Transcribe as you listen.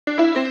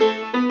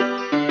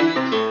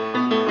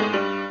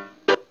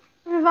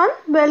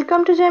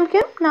welcome to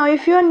GemChem. Now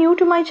if you are new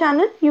to my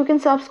channel, you can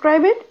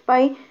subscribe it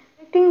by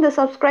clicking the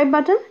subscribe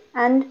button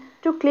and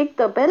to click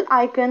the bell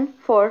icon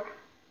for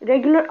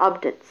regular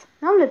updates.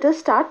 Now let us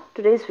start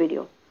today's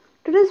video.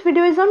 Today's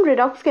video is on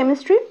Redox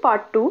chemistry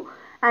part 2,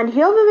 and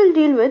here we will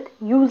deal with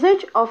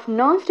usage of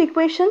Nernst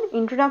equation,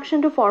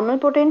 introduction to formal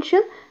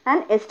potential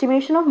and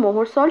estimation of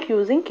Mohr salt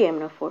using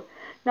KMnO4.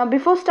 Now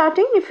before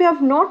starting, if you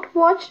have not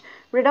watched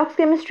Redox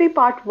chemistry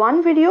part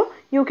 1 video,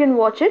 you can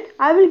watch it.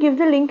 I will give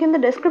the link in the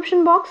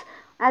description box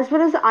as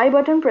well as the I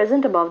button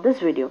present above this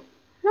video.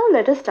 Now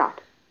let us start.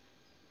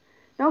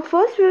 Now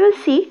first we will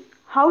see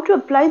how to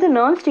apply the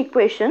Nernst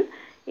equation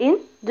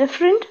in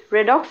different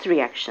redox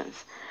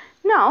reactions.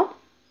 Now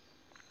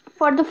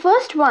for the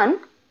first one,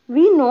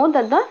 we know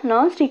that the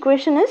Nernst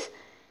equation is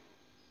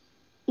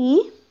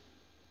E,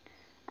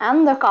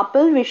 and the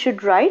couple we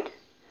should write.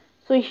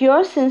 So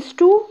here, since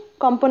two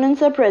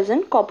components are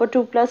present, copper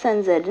 2 plus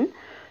and Zn,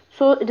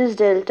 so it is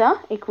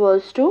delta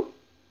equals to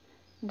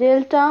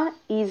delta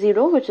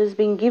E0, which is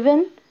being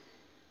given,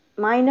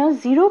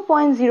 minus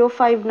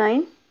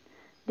 0.059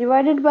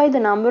 divided by the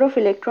number of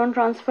electron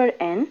transfer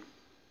n,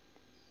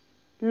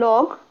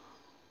 log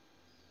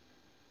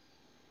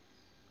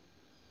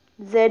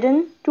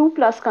Zn 2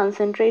 plus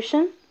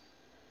concentration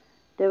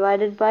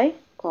divided by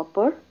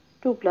copper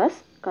 2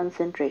 plus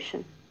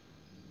concentration.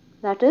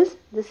 That is,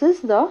 this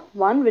is the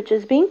one which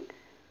is being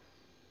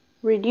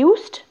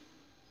reduced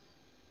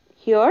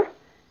here,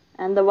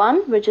 and the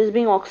one which is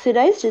being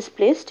oxidized is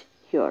placed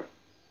here.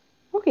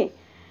 Okay,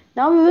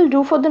 now we will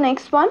do for the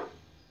next one.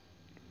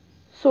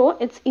 So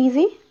it's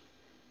easy.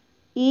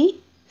 E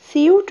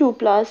Cu2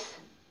 plus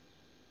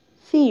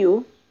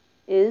Cu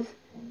is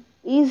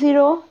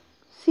E0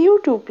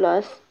 Cu2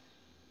 plus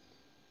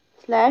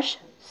slash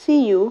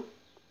Cu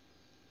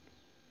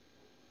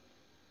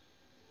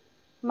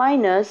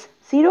minus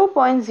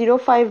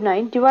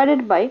 0.059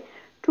 divided by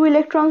 2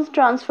 electrons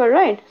transfer,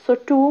 right? So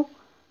 2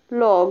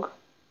 log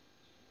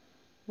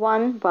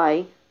 1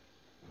 by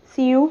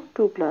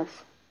Cu2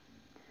 plus.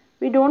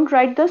 We don't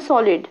write the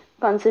solid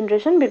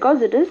concentration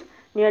because it is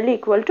nearly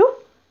equal to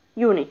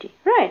unity,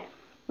 right?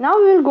 Now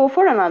we will go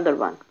for another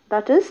one,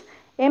 that is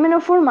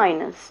KMnO4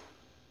 minus.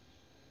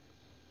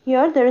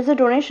 Here there is a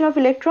donation of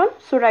electron,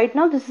 so right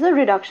now this is a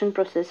reduction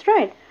process,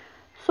 right?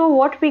 So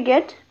what we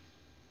get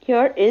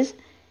here is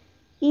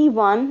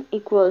E1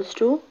 equals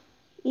to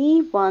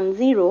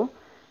E10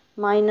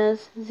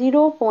 minus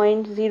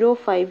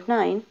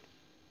 0.059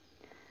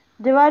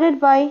 divided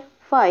by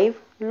 5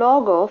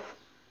 log of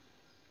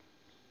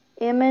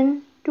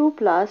Mn2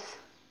 plus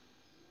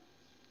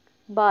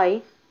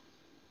by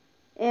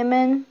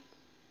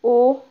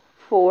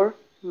MnO4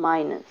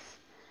 minus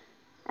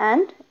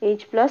and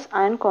H plus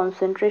ion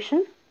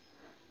concentration,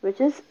 which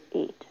is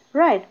 8,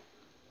 right?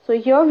 So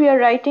here we are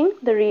writing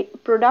the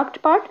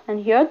product part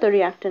and here the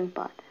reactant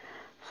part.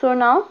 So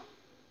now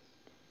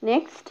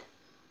next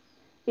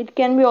it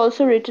can be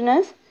also written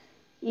as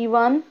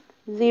E10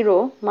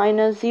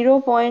 minus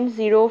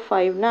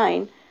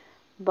 0.059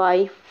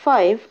 by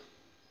 5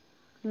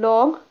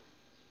 log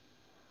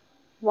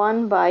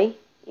 1 by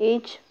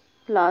H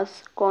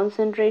plus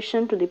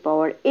concentration to the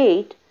power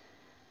 8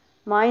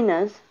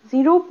 minus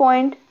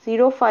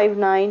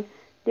 0.059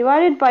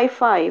 divided by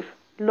 5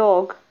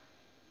 log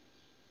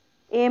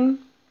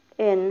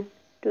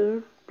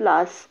Mn2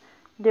 plus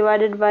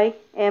divided by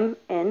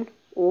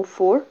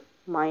MnO4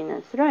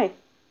 minus, right?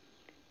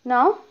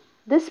 Now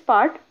this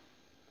part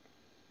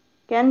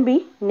can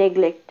be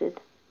neglected.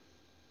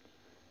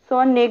 So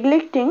on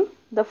neglecting,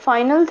 the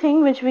final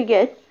thing which we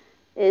get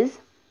is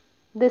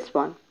this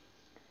one,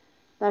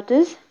 that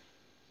is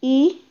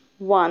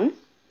E1,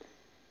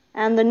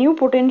 and the new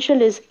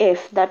potential is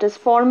F, that is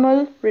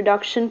formal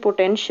reduction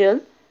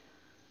potential,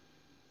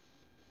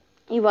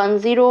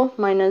 E10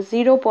 minus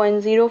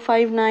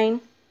 0.059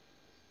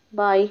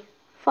 by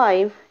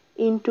 5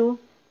 into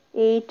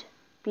 8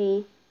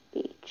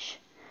 pH.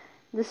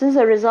 This is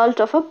a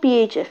result of a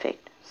pH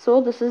effect.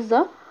 So this is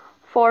the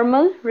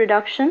formal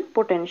reduction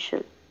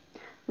potential.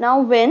 Now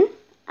when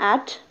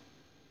at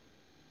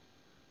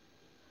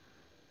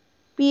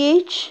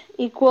pH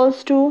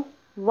equals to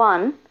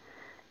 1,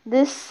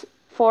 this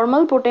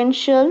formal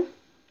potential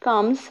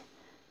comes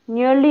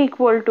nearly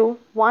equal to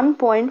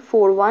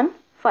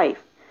 1.415.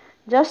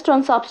 Just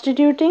on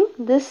substituting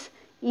this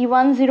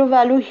E10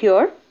 value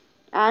here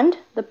and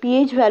the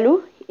pH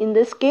value, in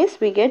this case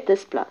we get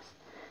this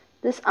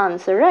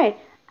answer, right?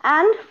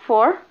 And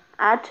for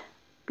at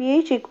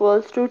pH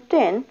equals to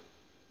 10,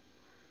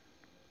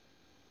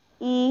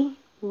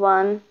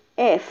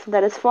 E1F,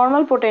 that is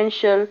formal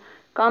potential,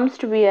 comes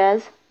to be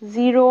as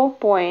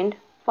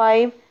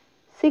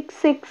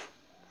 0.566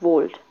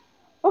 volt.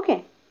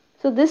 Okay,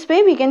 so this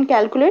way we can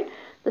calculate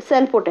the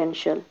cell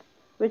potential,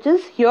 which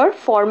is here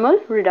formal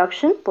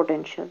reduction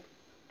potential.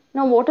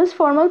 Now what is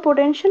formal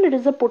potential? It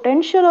is the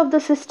potential of the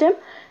system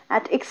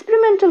at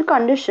experimental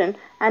condition,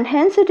 and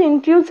hence it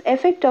includes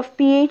effect of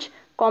pH,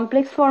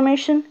 complex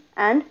formation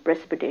and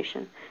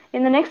precipitation.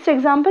 In the next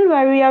example,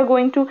 where we are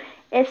going to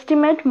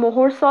estimate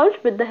Mohr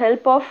salt with the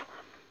help of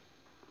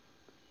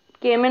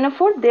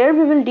KMnO4, there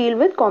we will deal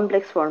with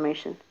complex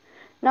formation.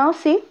 Now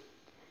see,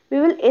 we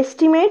will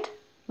estimate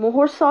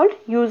Mohr salt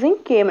using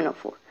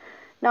KMnO4.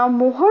 Now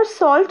Mohr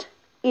salt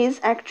is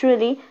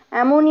actually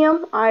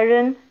ammonium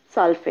iron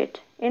sulfate,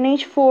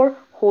 NH4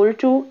 whole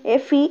 2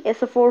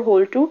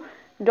 FeSO4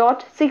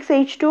 dot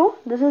 6H2O.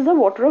 This is the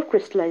water of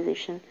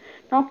crystallization.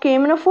 Now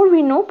KMnO4,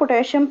 we know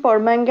potassium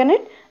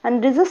permanganate,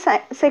 and it is a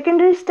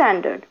secondary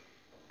standard,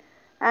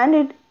 and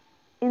it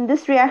in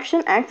this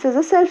reaction acts as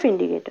a self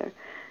indicator.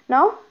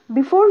 Now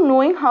before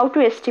knowing how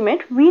to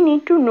estimate, we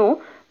need to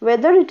know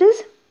whether it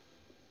is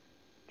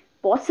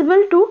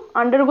possible to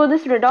undergo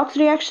this redox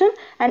reaction,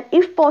 and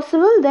if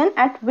possible, then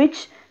at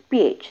which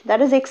pH.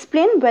 That is,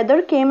 explain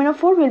whether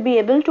KMnO4 will be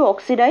able to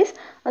oxidize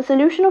a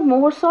solution of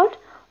Mohr salt.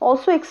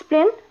 Also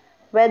explain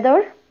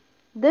whether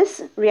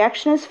this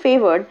reaction is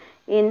favored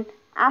in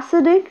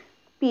acidic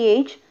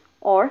pH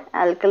or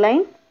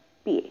alkaline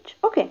pH.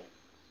 Okay.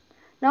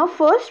 Now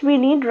first we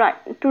need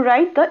to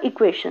write the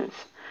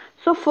equations.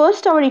 So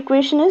first our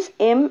equation is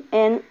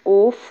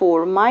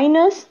MnO4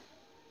 minus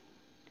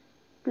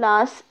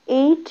plus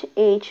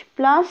 8H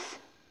plus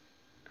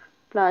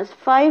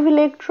 5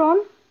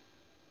 electron,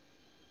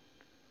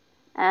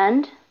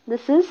 and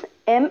this is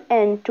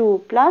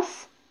Mn2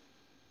 plus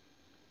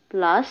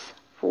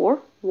 4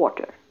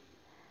 water,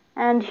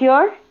 and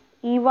here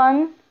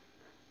E10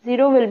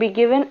 will be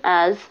given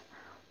as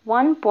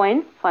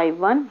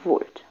 1.51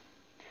 volt.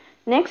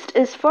 Next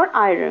is for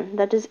iron,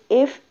 that is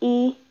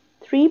Fe3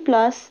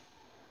 plus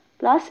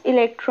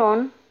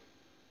electron,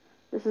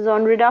 this is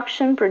on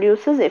reduction,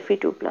 produces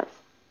Fe2 plus,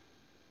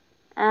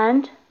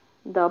 and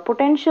the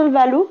potential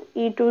value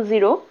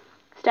E20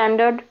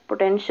 standard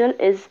potential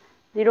is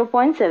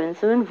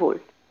 0.77 volt.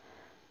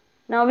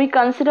 Now we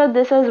consider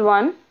this as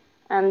 1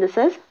 and this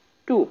as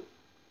 2.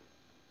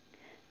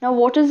 Now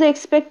what is the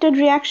expected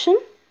reaction?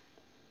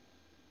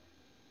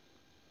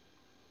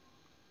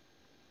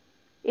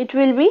 It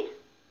will be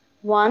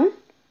 1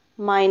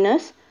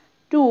 minus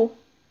 2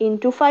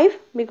 into 5,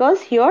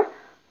 because here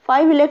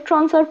 5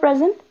 electrons are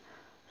present.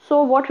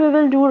 So what we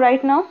will do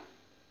right now,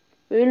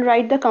 we will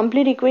write the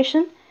complete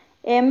equation.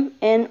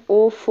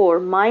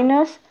 MnO4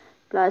 minus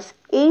plus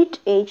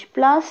 8H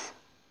plus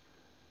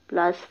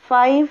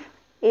 5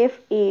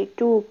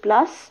 Fe2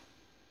 plus.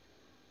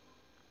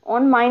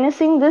 On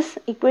minusing, this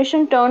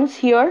equation turns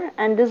here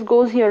and this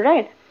goes here,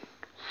 right?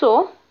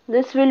 So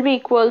this will be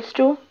equals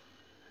to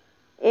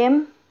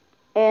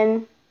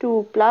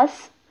Mn2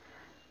 plus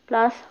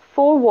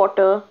 4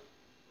 water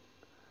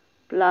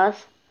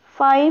plus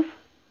 5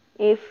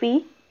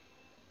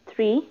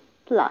 Fe3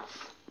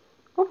 plus.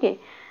 Okay,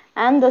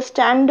 and the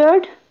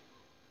standard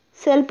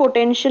cell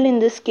potential in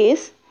this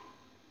case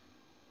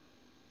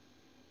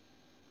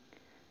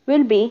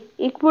will be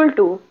equal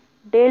to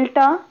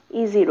delta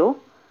E0,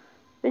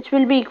 which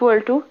will be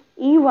equal to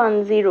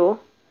E10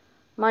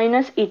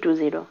 minus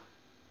E20,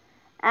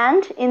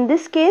 and in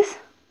this case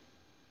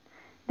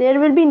there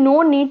will be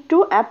no need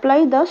to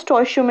apply the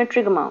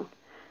stoichiometric amount.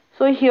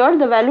 So here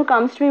the value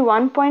comes to be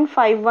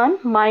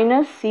 1.51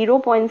 minus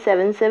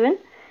 0.77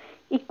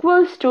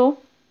 equals to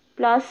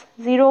plus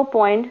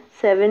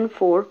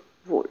 0.74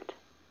 volt.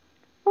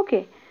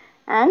 Okay,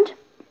 and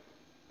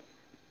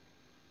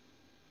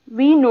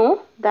we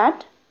know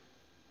that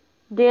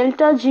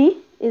delta G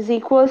is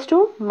equals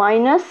to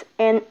minus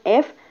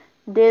NF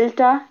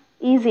delta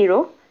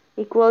E0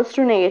 equals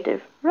to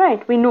negative,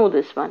 right? We know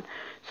this one.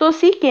 So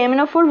see,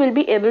 KMnO4 will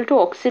be able to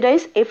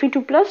oxidize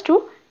Fe2 plus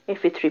to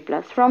Fe3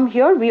 plus. From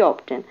here we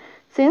obtain,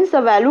 since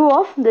the value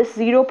of this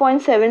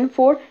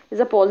 0.74 is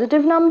a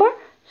positive number,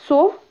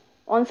 so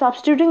on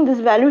substituting this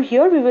value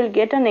here, we will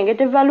get a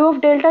negative value of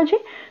delta G,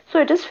 so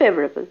it is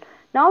favorable.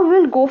 Now we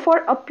will go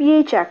for a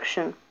pH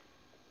action.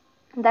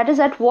 That is,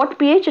 at what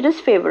pH it is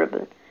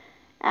favorable?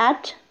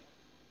 At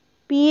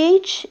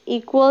pH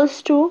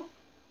equals to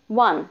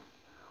 1.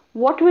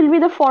 What will be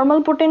the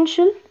formal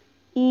potential?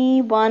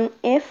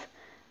 E1F.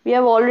 We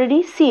have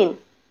already seen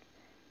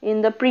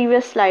in the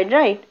previous slide,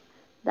 right,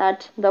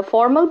 that the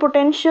formal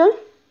potential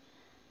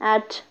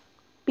at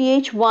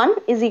pH 1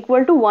 is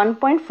equal to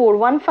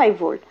 1.415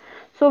 volt.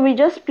 So we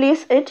just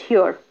place it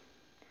here.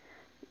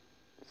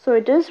 So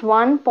it is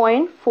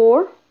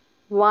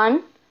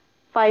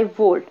 1.415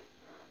 volt.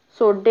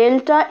 So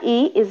delta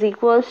E is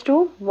equals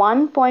to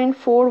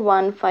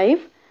 1.415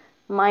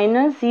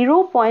 minus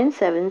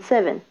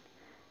 0.77,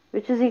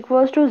 which is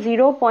equals to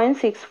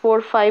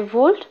 0.645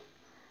 volt,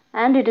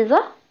 and it is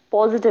a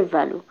positive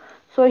value.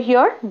 So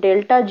here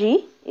delta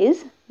G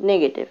is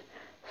negative.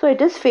 So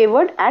it is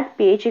favored at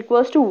pH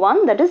equals to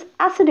 1, that is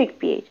acidic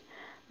pH.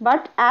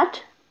 But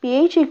at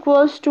pH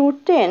equals to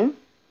 10,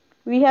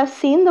 we have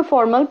seen the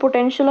formal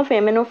potential of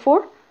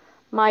MnO4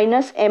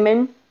 minus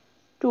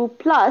Mn2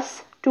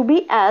 plus to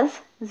be as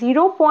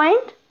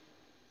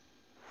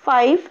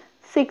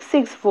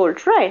 0.566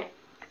 volt, right?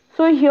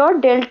 So here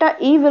delta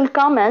E will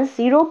come as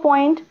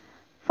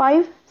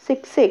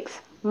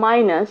 0.566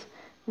 minus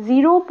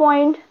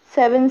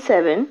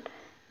 0.77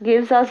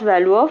 gives us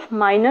value of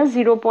minus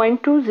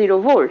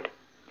 0.20 volt,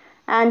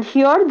 and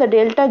here the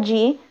delta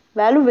G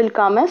value will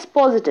come as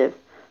positive.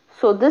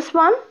 So this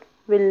one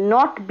will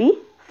not be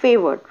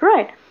favored,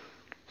 right?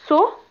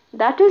 So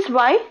that is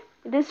why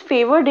it is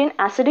favored in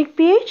acidic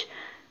pH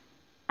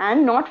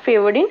and not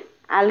favored in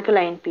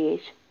alkaline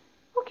pH.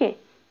 Okay,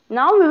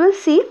 now we will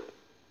see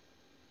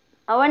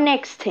our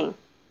next thing,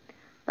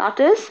 that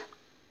is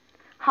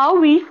how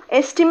we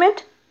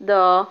estimate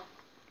the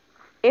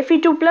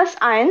Fe2 plus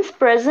ions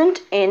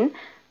present in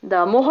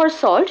the Mohr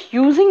salt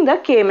using the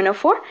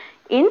KMnO4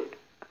 in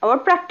our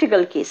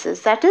practical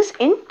cases, that is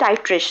in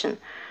titration.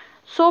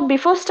 So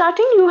before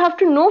starting you have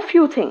to know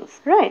few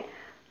things, right?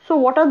 So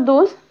what are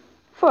those?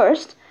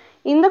 First,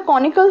 in the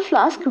conical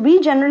flask we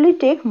generally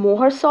take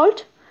Mohr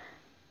salt,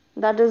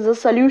 that is the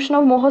solution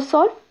of Mohr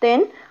salt,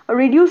 then a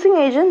reducing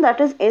agent,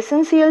 that is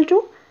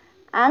SnCl2,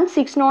 and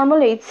 6-normal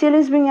HCl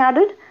is being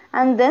added,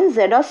 and then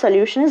Zr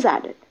solution is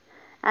added.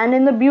 And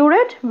in the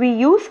burette we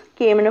use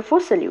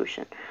KMnO4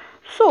 solution.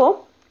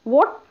 So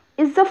what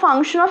is the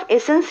function of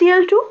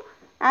SnCl2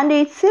 and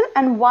HCl,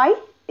 and why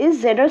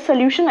is Zr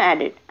solution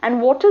added,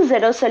 and what is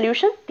Zr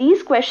solution?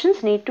 These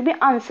questions need to be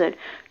answered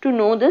to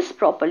know this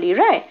properly,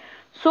 right?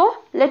 So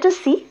let us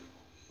see.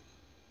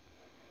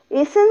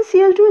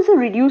 SnCl2 is a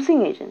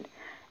reducing agent.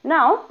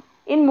 Now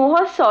in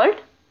Mohr salt,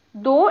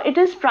 though it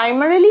is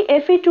primarily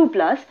Fe2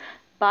 plus,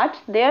 but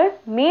there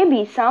may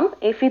be some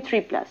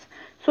Fe3 plus.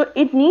 So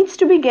it needs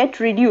to be get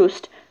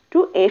reduced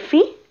to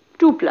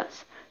Fe2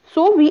 plus.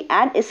 So we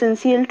add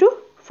SnCl2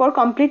 for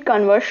complete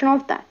conversion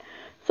of that.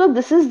 So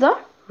this is the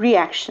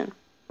reaction.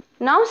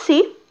 Now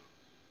see,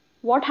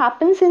 what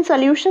happens in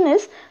solution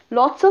is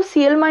lots of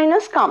Cl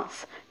minus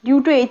comes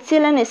due to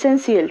HCl and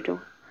SnCl2.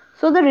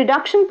 So the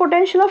reduction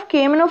potential of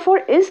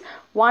KMnO4 is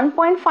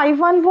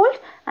 1.51 volt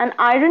and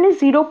iron is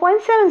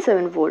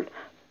 0.77 volt,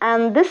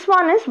 and this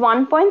one is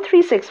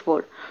 1.36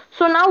 volt.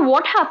 So now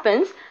what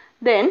happens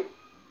then?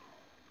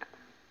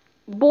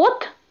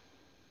 Both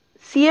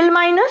Cl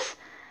minus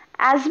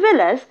as well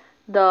as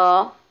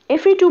the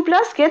Fe2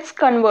 plus gets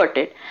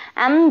converted,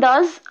 and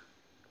thus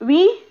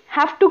we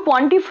have to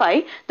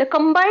quantify the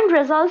combined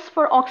results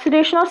for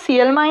oxidation of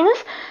Cl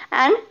minus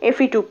and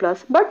Fe2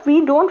 plus, but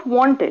we don't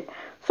want it.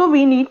 So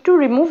we need to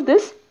remove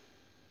this.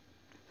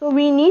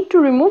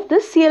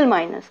 Cl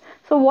minus.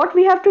 So what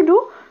we have to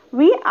do?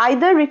 We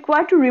either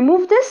require to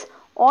remove this,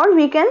 or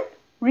we can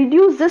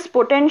reduce this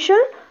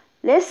potential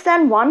less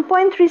than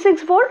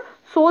 1.36 volt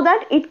so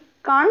that it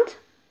can't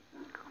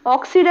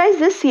oxidize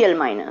this Cl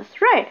minus,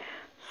 right?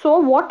 So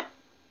what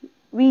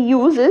we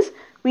use is,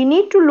 we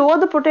need to lower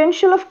the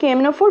potential of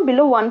KMnO4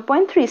 below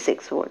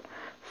 1.36 volt.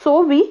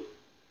 So we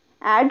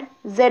add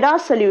Zr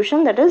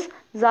solution, that is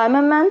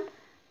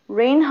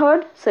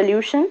Zimmermann-Reinhard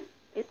solution.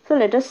 So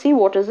let us see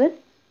what is it.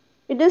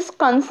 It is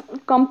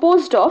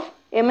composed of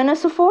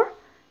MnSO4,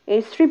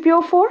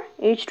 H3PO4,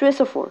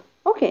 H2SO4.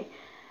 Okay.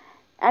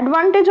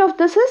 Advantage of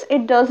this is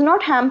it does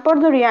not hamper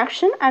the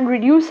reaction and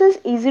reduces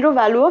E0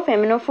 value of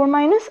MnO4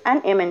 minus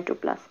and Mn2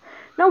 plus.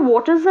 Now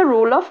what is the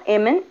role of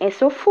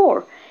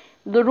MnSO4?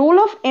 The role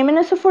of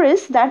MnSO4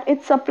 is that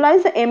it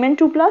supplies the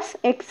Mn2 plus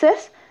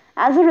excess.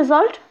 As a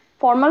result,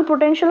 formal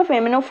potential of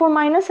MnO4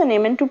 minus and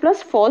Mn2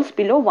 plus falls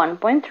below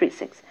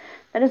 1.36.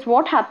 That is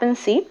what happens.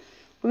 See,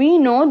 we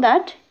know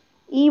that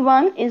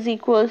E1 is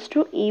equals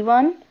to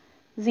E1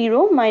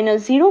 0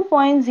 minus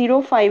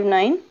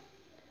 0.059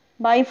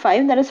 by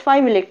 5, that is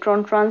 5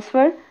 electron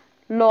transfer,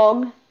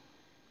 log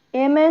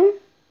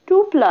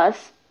Mn2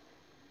 plus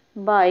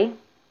by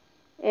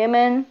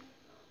MnO4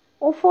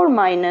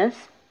 minus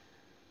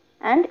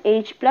and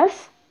H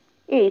plus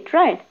 8,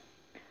 right?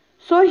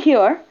 So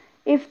here,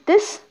 if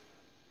this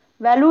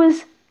value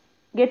is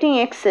getting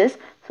excess,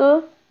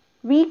 so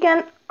we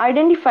can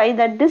identify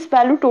that this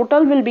value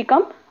total will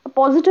become a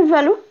positive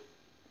value.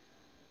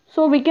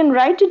 So we can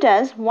write it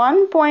as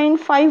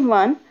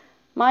 1.51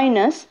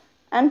 minus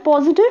and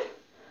positive.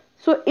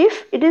 So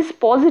if it is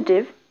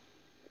positive,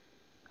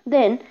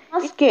 then it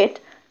must get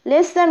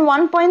less than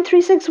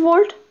 1.36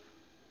 volt,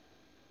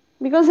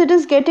 because it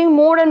is getting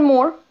more and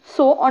more.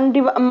 So on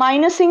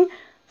minusing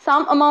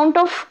some amount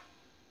of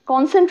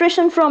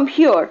concentration from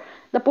here,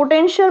 the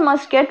potential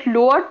must get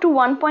lowered to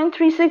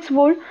 1.36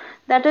 volt.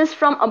 That is,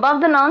 from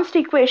above the Nernst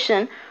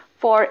equation,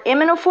 for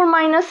MnO4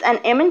 minus and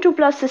Mn2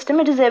 plus system,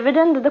 it is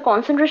evident that the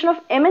concentration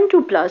of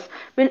Mn2 plus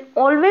will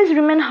always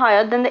remain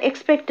higher than the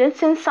expected,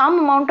 since some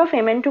amount of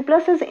Mn2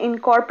 plus is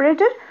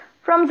incorporated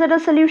from Zr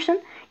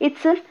solution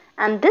itself,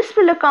 and this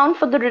will account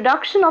for the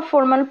reduction of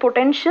formal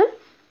potential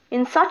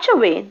in such a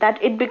way that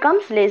it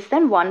becomes less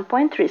than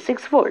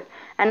 1.36 volt.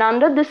 And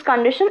under this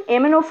condition,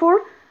 MnO4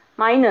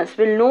 minus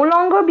will no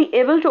longer be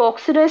able to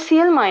oxidize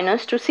Cl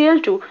minus to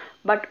Cl2,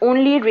 but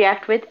only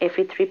react with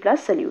Fe3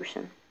 plus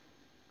solution.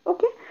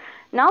 Okay.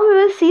 Now we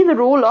will see the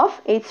role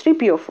of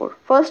H3PO4.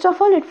 First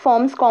of all, it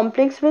forms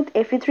complex with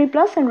Fe3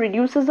 plus and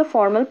reduces the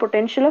formal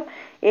potential of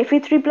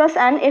Fe3 plus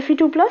and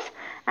Fe2 plus.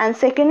 And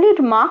secondly,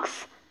 it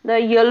marks the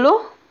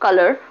yellow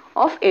color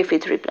of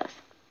Fe3 plus.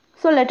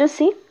 So let us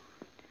see.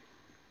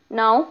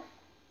 Now,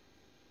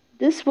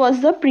 this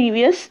was the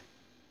previous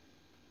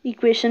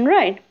equation,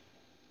 right?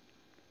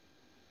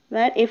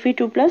 Where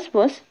Fe2 plus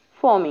was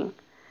forming.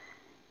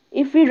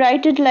 If we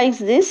write it like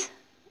this,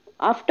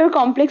 after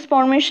complex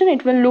formation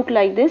it will look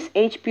like this,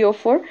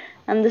 HPO4,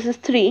 and this is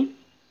 3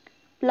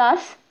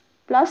 plus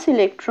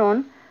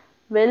electron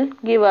will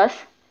give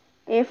us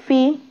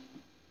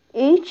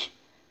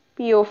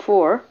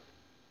FeHPO4,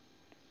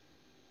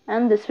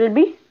 and this will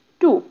be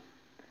 2.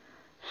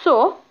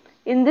 So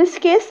in this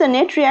case the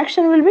net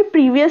reaction will be,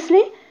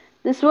 previously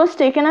this was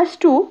taken as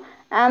 2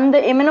 and the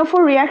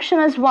MnO4 reaction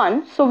as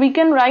 1, so we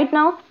can write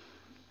now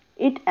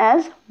it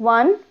as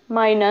 1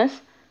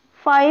 minus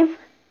 5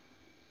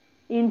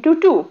 into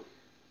 2.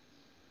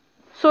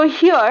 So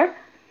here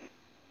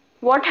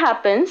what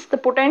happens, the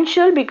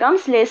potential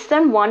becomes less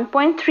than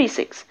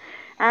 1.36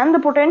 and the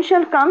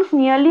potential comes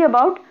nearly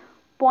about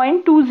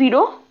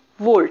 0.20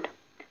 volt.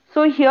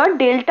 So here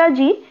delta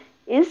G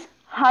is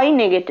high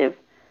negative.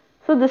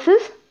 So this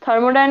is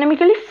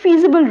thermodynamically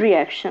feasible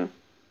reaction.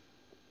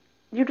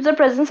 Due to the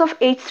presence of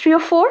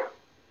H3O4,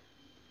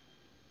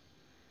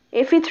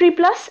 Fe3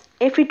 plus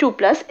Fe2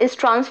 plus is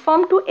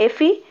transformed to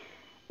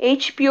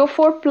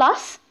FeHPO4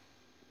 plus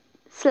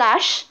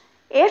slash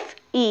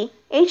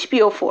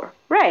FeHPO4,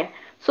 right?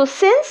 So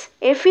since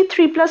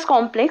Fe3 plus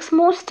complex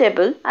more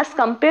stable as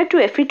compared to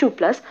Fe2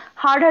 plus,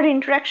 harder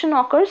interaction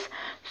occurs,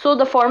 so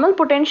the formal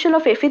potential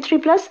of Fe3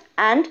 plus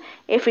and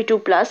Fe2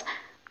 plus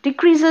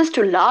decreases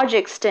to large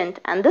extent,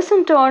 and this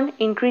in turn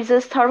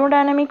increases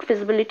thermodynamic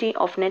feasibility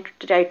of net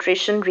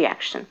titration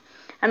reaction.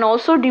 And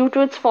also due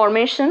to its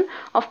formation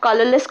of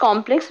colorless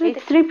complex with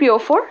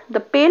H3PO4, the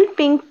pale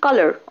pink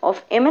color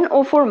of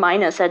MnO4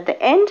 minus at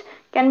the end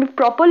can be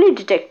properly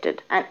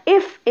detected, and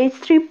if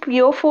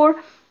H3PO4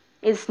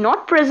 is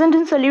not present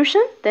in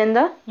solution, then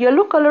the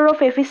yellow color of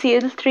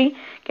FeCl3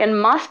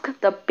 can mask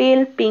the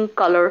pale pink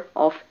color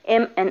of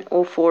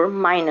MnO4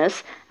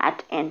 minus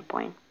at end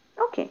point.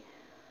 Okay.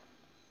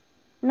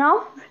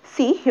 Now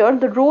see here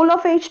the role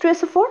of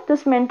H2SO4.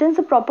 This maintains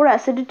the proper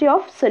acidity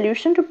of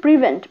solution to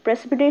prevent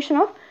precipitation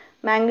of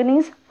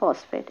manganese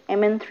phosphate,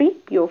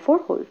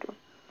 Mn3PO4 whole 2.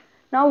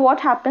 Now what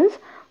happens?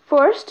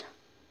 First,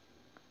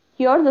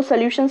 here the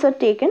solutions are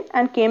taken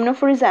and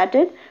KMnO4 is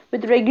added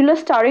with regular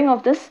stirring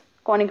of this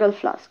conical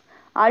flask.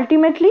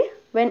 Ultimately,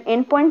 when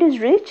endpoint is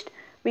reached,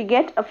 we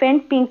get a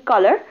faint pink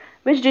color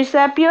which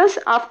disappears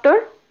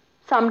after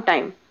some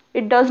time.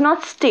 It does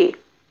not stay.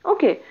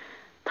 Okay.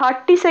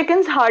 30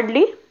 seconds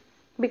hardly,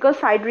 because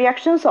side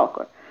reactions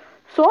occur.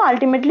 So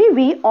ultimately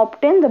we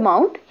obtain the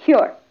amount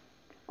here.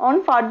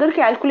 On further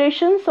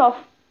calculations of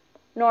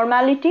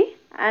normality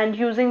and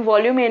using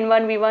volume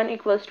N1V1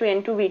 equals to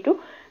N2V2,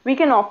 we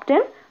can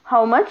obtain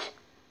how much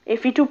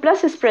Fe2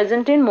 plus is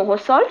present in Mohr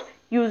salt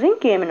using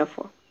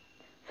KMnO4.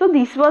 So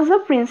this was the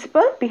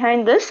principle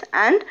behind this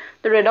and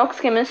the redox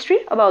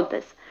chemistry about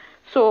this.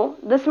 So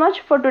this much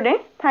for today.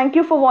 Thank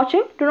you for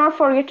watching. Do not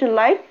forget to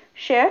like,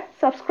 share,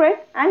 subscribe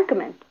and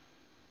comment.